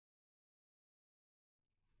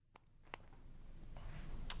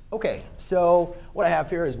Okay, so what I have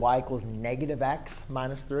here is y equals negative x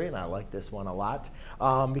minus 3, and I like this one a lot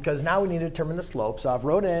because now we need to determine the slope. So I've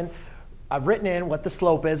written in what the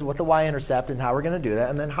slope is, what the y-intercept, and how we're going to do that,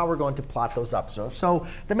 and then how we're going to plot those up. So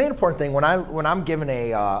the main important thing when I'm given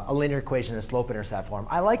a linear equation in slope-intercept form,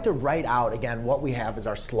 I like to write out again what we have as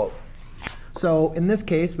our slope. So in this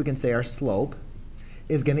case, we can say our slope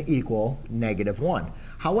is going to equal -1.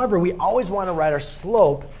 However, we always want to write our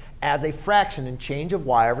slope as a fraction in change of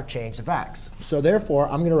y over change of x. So therefore,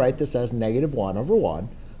 I'm going to write this as -1 over 1.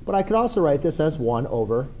 But I could also write this as 1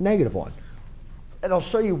 over -1. And I'll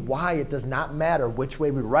show you why it does not matter which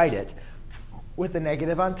way we write it, with the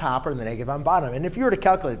negative on top or the negative on bottom. And if you were to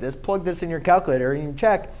calculate this, plug this in your calculator and you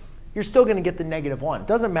check, you're still going to get the -1. It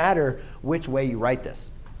doesn't matter which way you write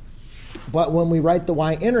this. But when we write the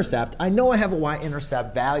y-intercept, I know I have a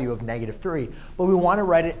y-intercept value of -3, but we want to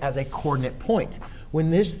write it as a coordinate point. When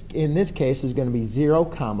this, in this case, is going to be 0,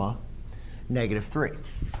 -3.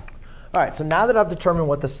 All right, so now that I've determined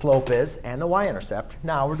what the slope is and the y-intercept,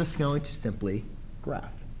 now we're just going to simply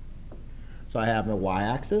graph. So I have my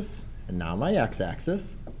y-axis and now my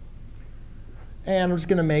x-axis. And I'm just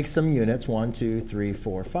going to make some units. 1, 2, 3,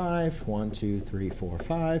 4, 5. 1, 2, 3, 4,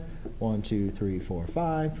 5. 1, 2, 3, 4,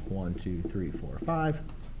 5. 1, 2, 3, 4, 5.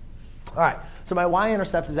 All right, so my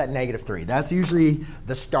y-intercept is at -3. That's usually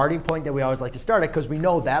the starting point that we always like to start at because we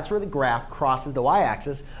know that's where the graph crosses the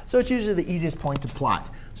y-axis. So it's usually the easiest point to plot.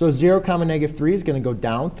 So 0, -3 is going to go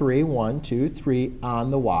down 3, 1, 2, 3 on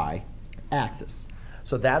the y-axis.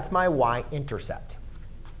 So that's my y-intercept.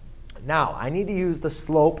 Now, I need to use the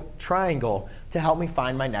slope triangle to help me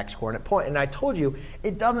find my next coordinate point. And I told you,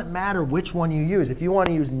 it doesn't matter which one you use. If you want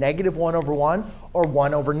to use -1 over 1 or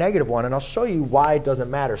 1 over -1. And I'll show you why it doesn't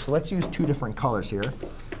matter. So let's use two different colors here.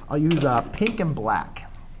 I'll use pink and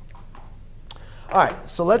black. All right,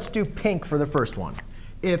 so let's do pink for the first one.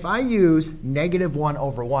 If I use -1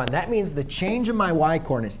 over 1, that means the change in my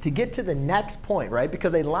y-coordinates to get to the next point, right?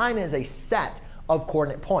 Because a line is a set of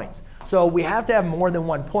coordinate points. So we have to have more than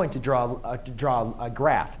one point to draw a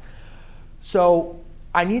graph. So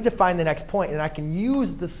I need to find the next point, and I can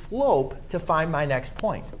use the slope to find my next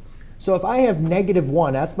point. So if I have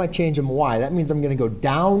 -1, that's my change in y. That means I'm going to go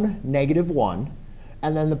down -1,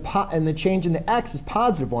 and then the change in the x is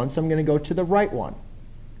 +1, so I'm going to go to the right one.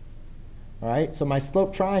 All right, so my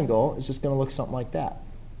slope triangle is just going to look something like that.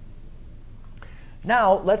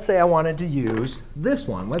 Now, let's say I wanted to use this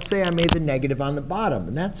one. Let's say I made the negative on the bottom,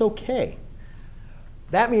 and that's OK.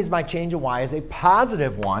 That means my change in y is a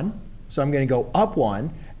 +1. So I'm going to go up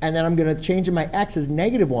 1. And then I'm going to change in my x is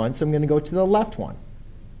 -1. So I'm going to go to the left one.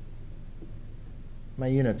 My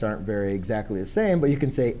units aren't very exactly the same, but you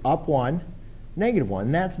can say up 1, -1.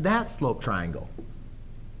 And that's that slope triangle.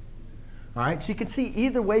 All right, so you can see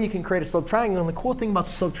either way you can create a slope triangle. And the cool thing about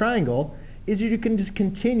the slope triangle is you can just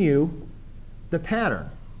continue the pattern.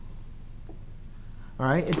 All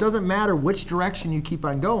right, it doesn't matter which direction you keep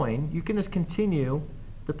on going. You can just continue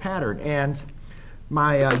the pattern. And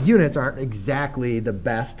my units aren't exactly the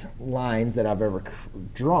best lines that I've ever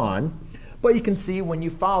drawn. But you can see when you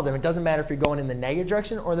follow them, it doesn't matter if you're going in the negative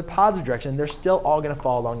direction or the positive direction. They're still all going to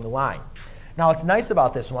fall along the line. Now, what's nice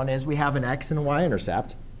about this one is we have an x and a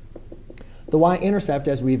y-intercept. The y-intercept,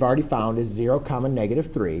 as we've already found, is 0,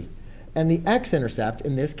 -3. And the x-intercept,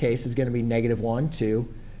 in this case, is going to be -1 to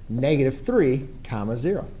 -3,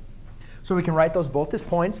 0. So we can write those both as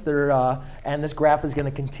points. And this graph is going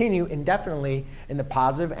to continue indefinitely in the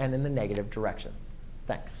positive and in the negative direction.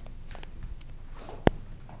 Thanks.